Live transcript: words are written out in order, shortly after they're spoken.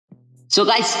So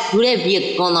guys, today we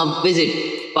are gonna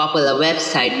visit popular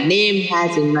website name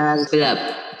has email fill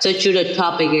up. So today's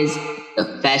topic is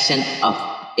the fashion of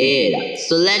era.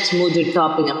 So let's move to the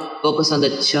topic and focus on the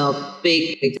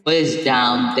topic. Who is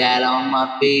down there on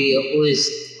my video? Who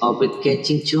is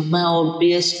getting to my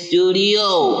OBS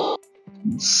studio?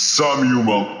 Some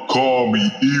human call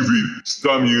me evil,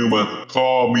 some human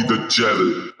call me the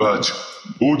devil, but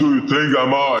who do you think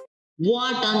am I?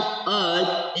 What on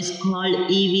earth is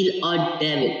called evil or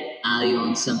devil? Are you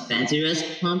on some fancy dress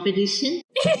competition?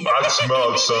 I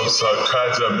smell some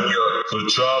sarcasm here, so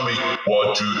tell me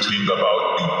what you think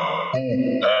about me.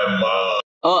 Who am I?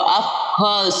 Oh, of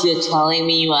course you're telling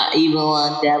me you are evil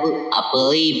or devil. I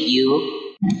believe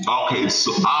you. Okay,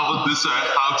 so I will decide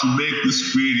how to make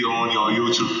this video on your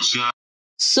YouTube channel.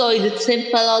 So is it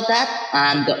simple or that?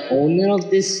 I'm the owner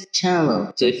of this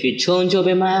channel. So if you don't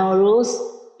obey my rules,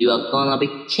 you are gonna be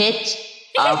kicked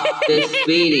off this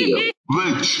video.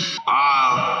 Which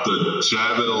I am the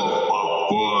devil of my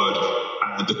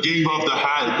word and the king of the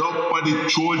hell. Nobody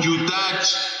told you that.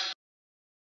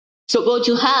 So go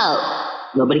to hell.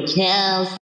 Nobody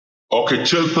cares. Okay,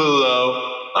 chill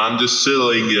below. I'm just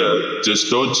chilling here.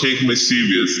 Just don't take me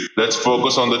serious. Let's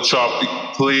focus on the topic,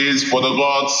 please, for the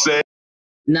Lord's sake.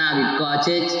 Now we got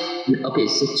it. Okay,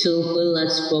 so children,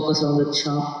 let's focus on the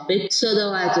topic. So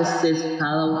the writer says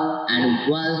hello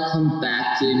and welcome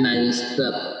back to Imagine's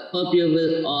Club. Hope you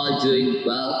will all doing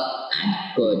well and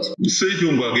good. Say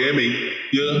DUNGA Gaming,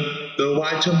 yeah, the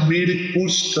writer made a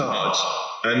good start.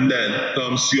 And then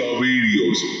comes your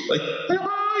videos. Like, hey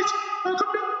guys, welcome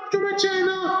back to my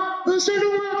channel. Say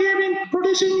DUNGA Gaming,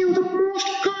 producing you the most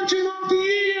content of the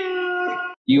year.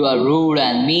 You are rude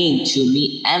and mean to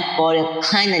me and for your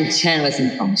kind and generous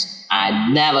information.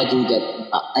 I never do that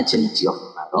opportunity of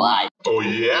my life. Oh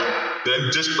yeah? Then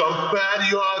just compare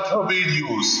your other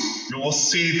videos. You will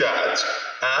see that.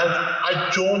 And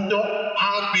I don't know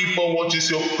how people watches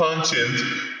your content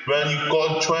when you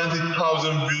got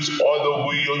 20,000 views all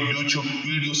over your YouTube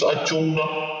videos. I don't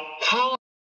know how.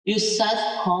 You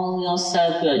call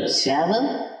yourself a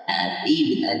devil? And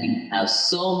even if you have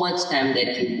so much time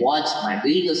that you watch my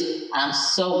videos, I'm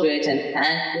so great and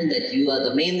thankful that you are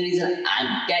the main reason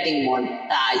I'm getting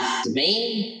monetized,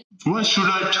 man. What should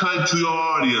I tell to your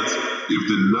audience? If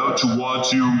they love to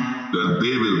watch you, then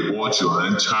they will watch your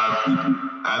entire video.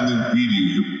 And in video,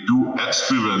 you do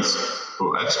experiments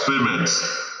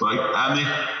like any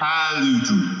hell you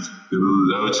do. They will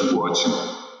love to watch you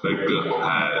like a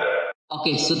hell.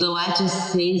 Okay, so the writer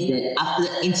says that after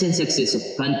the instant success of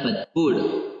Ganpat,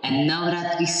 Buddha and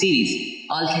Navratri series,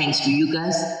 all thanks to you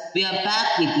guys, we are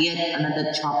back with yet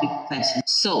another topic fashion.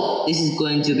 So, this is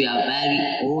going to be our very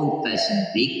own fashion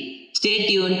week. Stay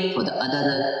tuned for the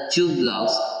other two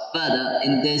vlogs further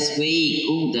in this week.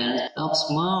 Oh, there's talks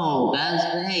more, guys,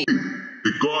 hey.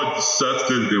 The God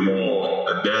sustains them all,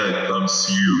 and then comes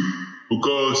you, who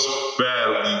goes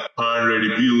barely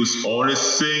 100 views on a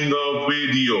single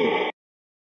video.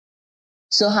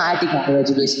 So hearty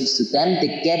congratulations to them,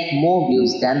 they get more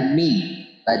views than me.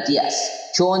 But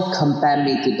yes, don't compare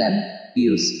me to them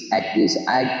views at views.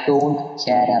 I don't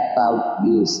care about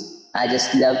views. I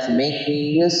just love to make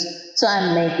videos, so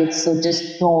I make it, so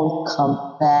just don't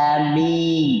compare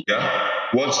me. Yeah?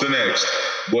 What's the next?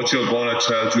 What you're gonna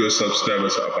tell to your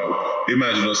subscribers about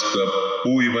Imagine's Club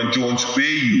who even don't pay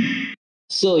you?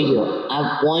 So here,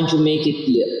 I want to make it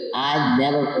clear, I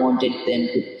never wanted them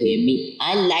to pay me.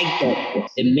 I like that.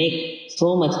 They make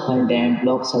so much content,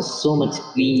 blogs are so much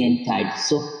clean and tight.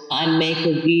 So I make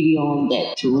a video on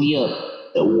that to hear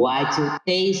the writer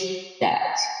says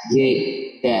that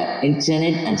the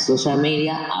internet and social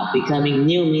media are becoming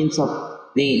new means of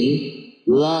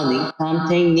learning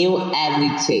something new every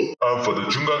day. For the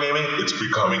DUNGA Gaming, it's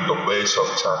becoming a waste of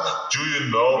time. Do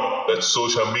you know that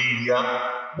social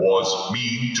media was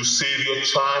meant to save your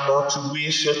time, not to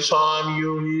waste your time,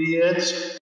 you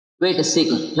idiot? Wait a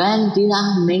second, when did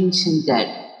I mention that?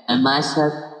 And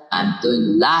myself, I'm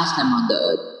doing last time on the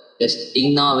earth, just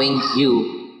ignoring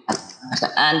you.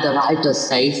 And the writer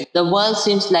says, the world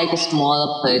seems like a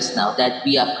smaller place now that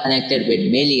we are connected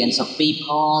with millions of people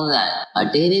online.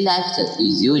 Our daily lifestyle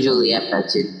is usually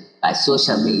affected by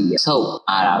social media. So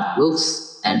are our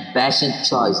looks and fashion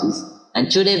choices. And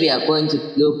today we are going to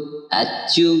look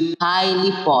at two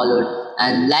highly followed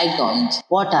and liked on it.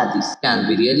 What are these? Can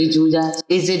we really do that?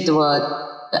 Is it worth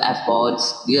the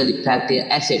efforts, really practice,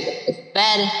 etc.? If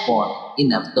fair effort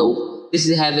enough though, this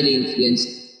is heavily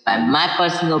influenced by my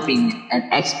personal opinion and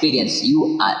experience.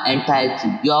 You are entitled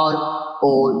to your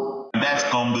own. That's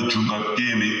come the DUNGA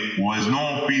Gaming, who has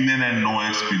no opinion and no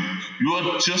experience. You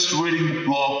are just reading the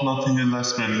blog, nothing in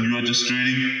less meaning. You are just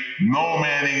reading, no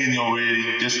meaning in your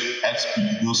reading, just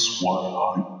experience what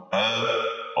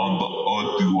on the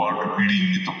earth you are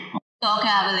reading it. Okay,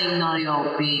 I will ignore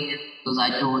your opinion because I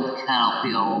don't care of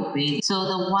your opinion. So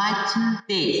the writer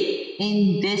says,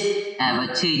 in this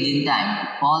ever-changing time,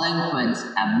 the following trends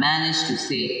have managed to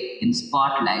stay in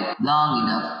spotlight long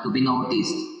enough to be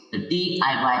noticed. The DIY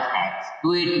hacks,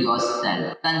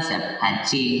 do-it-yourself concept had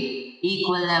changed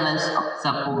equal levels of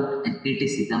support and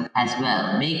criticism as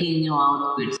well, making new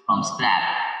outfits from scrap,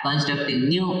 constructing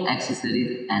new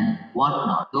accessories and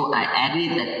whatnot. Though I agree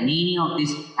that many of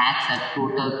these hacks are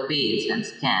total fakes and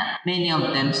scams, many of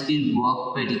them still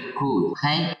work pretty good.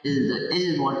 Okay? This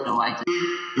is what the writer.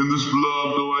 In this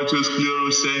blog, the writer is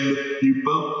clearly saying that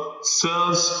people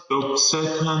sells the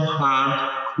second-hand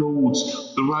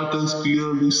clothes. The writer is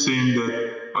clearly saying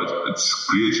that it's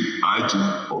creative. I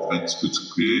don't think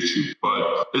it's creative,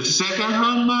 but it's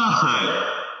second-hand man.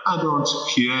 I don't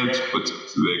care, but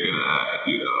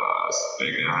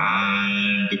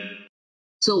second-hand.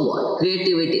 So what?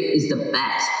 Creativity is the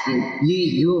best, and we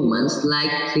humans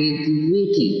like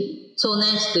creativity. So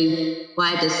next the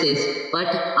writer says, what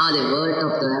are the words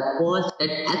of the efforts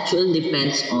that actually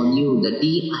depends on you? The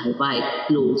DIY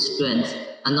clothes trends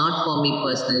are not for me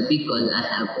personally because I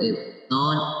have a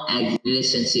non-existent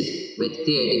relationship with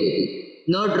creativity.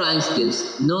 No drawing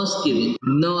skills, no skilling,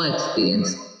 no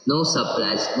experience, no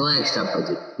supplies, no extra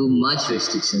budget, too much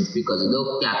restrictions because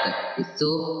low capacity.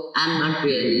 So I'm not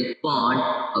really fond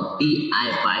of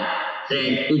DIY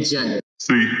trend to generate.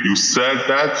 See, you said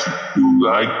that you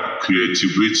like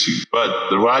creativity, but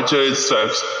the writer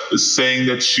itself is saying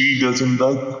that she doesn't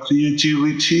like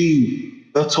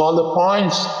creativity. That's all the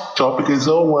points. Topic is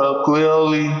over,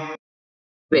 clearly.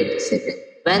 Wait a second.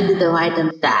 When did the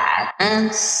writer start?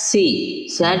 And see,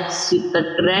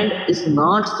 the trend is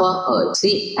not for her.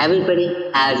 See,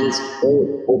 everybody has his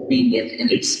own opinion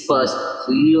and it's personal.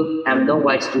 So you have no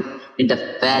rights to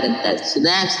interfere in that. So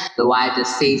next, the writer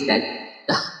says that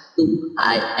the too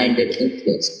high-ended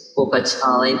influence. Focus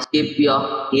challenge, keep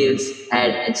your heels,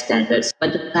 head, and standards.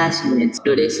 But the fashion minutes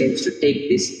today seems to take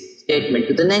this statement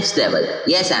to the next level.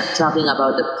 Yes, I'm talking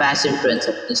about the fashion trends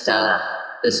of Instagram.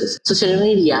 Social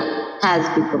media has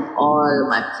become all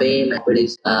my fame and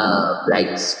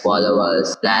likes,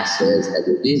 followers, classes. As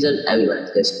a result, everyone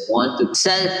just want to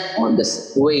sell on the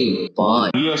screen. Fine.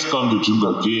 He has come to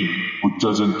DUNGA game, which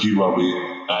doesn't give away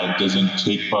and doesn't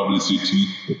take publicity.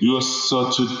 You are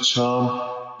such a charm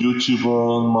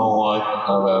YouTuber in my life I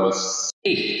have ever seen.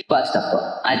 Hey, first of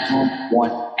all, I don't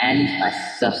want any of my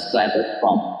subscribers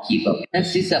from keep up. And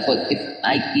see, suppose if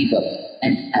I keep up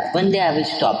and one day I will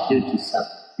stop due to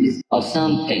this or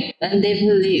something, then they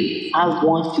will leave. I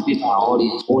want to be my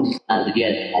audience as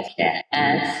real as can.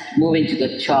 And moving to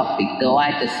the topic, the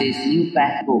writer says new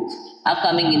fact books are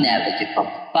coming in everything from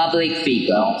public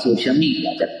figure on social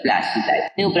media, the flashy life,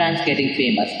 new brands getting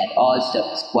famous, and all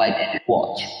stuff is quite a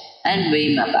watch and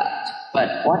dream about.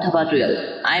 But what about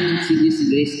real? I mean,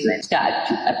 seriously, trends start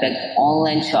to affect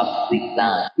online shopping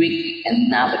quick, and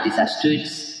nowadays our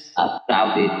streets are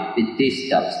crowded with these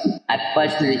stuff. I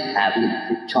personally have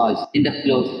limited choice in the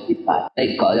clothes department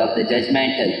because of the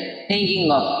judgmental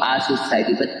thinking of our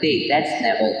society, but that's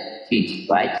never changed,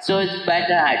 right? So it's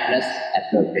better I dress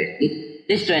appropriately.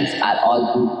 These trends are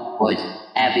all good for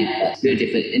everyone,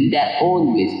 beautiful in their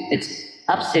own ways. It's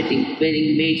upsetting,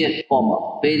 wearing major form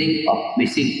of feeling of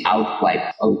missing out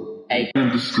vibe. Okay. In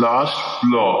this last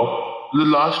blog, the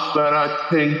last where I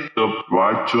think the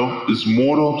writer is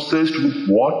more obsessed with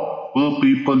what will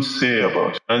people say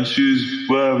about it. And she is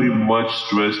very much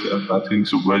stressed and I think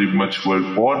so very much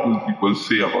worried what will people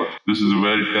say about it. This is a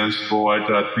very tense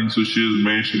writer. I think so she is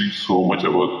mentioning so much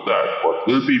about that. What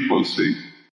will people say?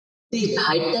 The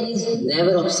writer is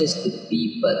never obsessed with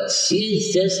people. She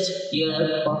is just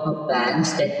here for her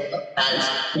parents that her parents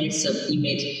made some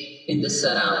image in the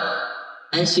surround.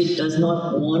 And she does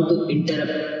not want to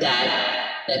interrupt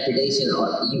that reputation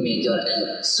or image or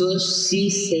anything. So she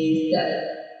says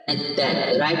that. And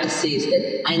then the writer says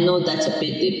that I know that's a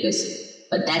bit depressing,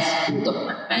 but that's the truth of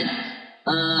my friend.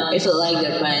 If you like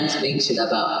your friends being shit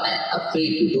about and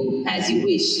free to do as you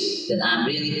wish, then I'm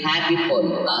really happy for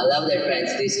you. I love that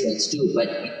friends these ones too, but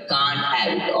you can't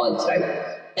have it all, right?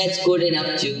 That's good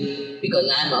enough too,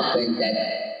 because I'm a friend that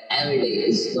every day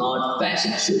is not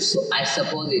fashion shoes. So I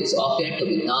suppose it's okay to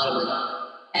be normal,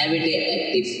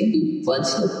 everyday active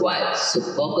once in a while. So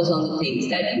focus on the things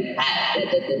that you have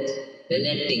rather than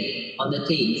relating on the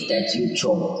things that you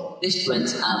don't. These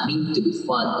trends are meant to be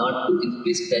fun, not to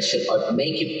increase pressure or to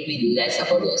make you feel less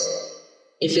about yourself.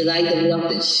 If you like the vlog,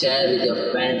 then share with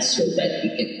your friends so that we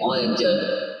can all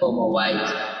enjoy homo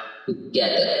vibes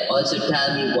together. Also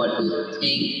tell me what you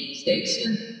think.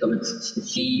 Section, comment section.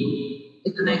 See you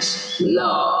in the next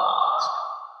vlog.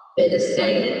 Wait a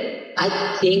second.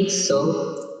 I think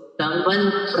so.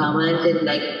 Someone commented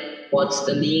like, what's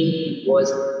the name?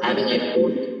 Was having a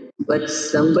phone, but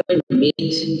somebody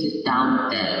mentioned it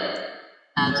down there.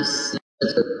 I have to search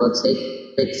what's it.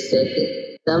 Let's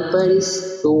say somebody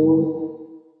told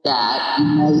that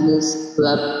Imaginers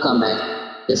Club comment.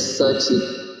 Just search it.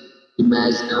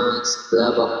 Imaginers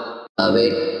Club of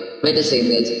wait a second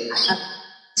guys. I have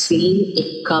seen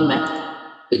a comment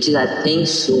which is I think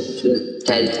should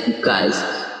tell you guys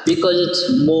because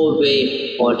it's more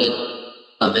way important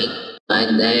comment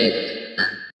and then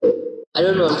I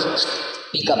don't know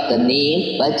pick up the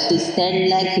name but she said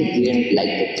like he didn't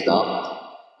like the club.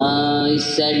 He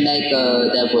said like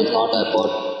that was not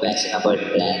about passion about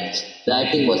plans.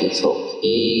 Writing was it's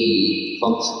okay.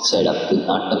 Function set up to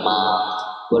not the mark.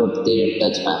 What if they didn't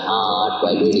touch my heart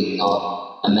while reading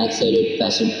now? I'm excited,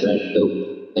 passion friend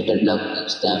too. Better luck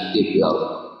next time, keep you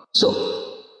out. So,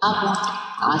 I want to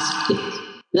ask you,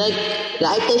 like,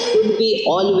 writers should be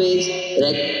always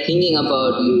like thinking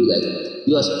about you, like,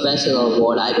 you are special or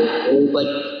what, I don't know, but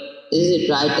is it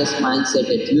writer's mindset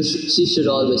that she should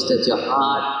always touch your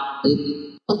heart?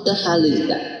 Like, what the hell is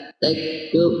that? Like,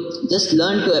 you just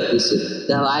learn to appreciate.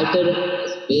 The writer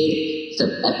has made some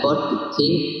effort to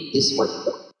think this one.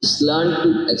 Just learn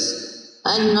to accept.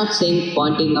 I'm not saying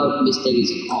pointing out mistake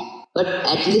is wrong, but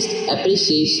at least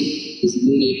appreciation is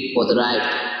needed for the writer.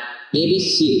 Maybe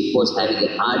she was having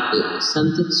a hard day,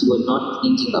 something she was not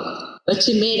thinking about. But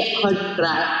she made her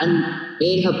try and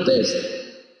made her best.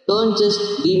 Don't just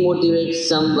demotivate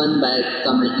someone by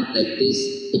commenting like this.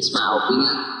 It's my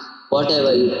opinion.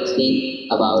 Whatever you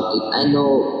think about it. I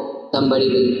know somebody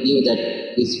will knew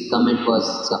that this comment was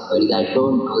somebody. I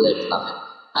don't know that comment.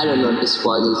 I don't want to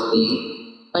spoil his name.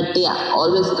 But yeah,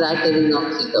 always writer will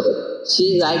not think about it. She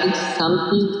is writing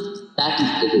something that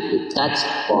is difficult. That's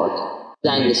important.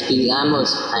 Frankly speaking, I'm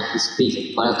also frankly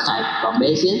speaking for a kind of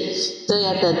information. So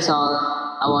yeah, that's all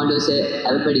I want to say.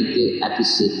 Everybody did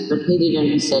appreciate, but he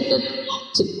didn't. He said that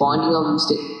it's a pointing of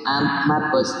mistake. I'm my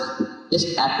person.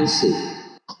 Just appreciate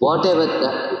whatever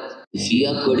the. If you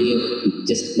are good, you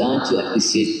just learn to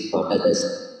appreciate what others.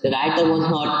 The writer was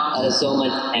not so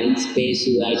much having space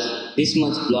to write this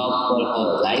much blog for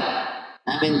her life.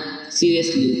 I mean,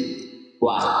 seriously,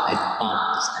 wow, I can't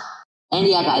understand. And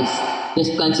yeah guys,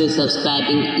 just consider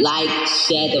subscribing, like,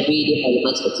 share the video as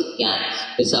much as you can.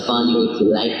 It's upon you if you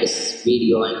like this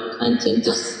video and content.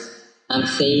 I'm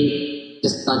saying,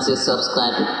 just consider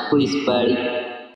subscribing, please buddy.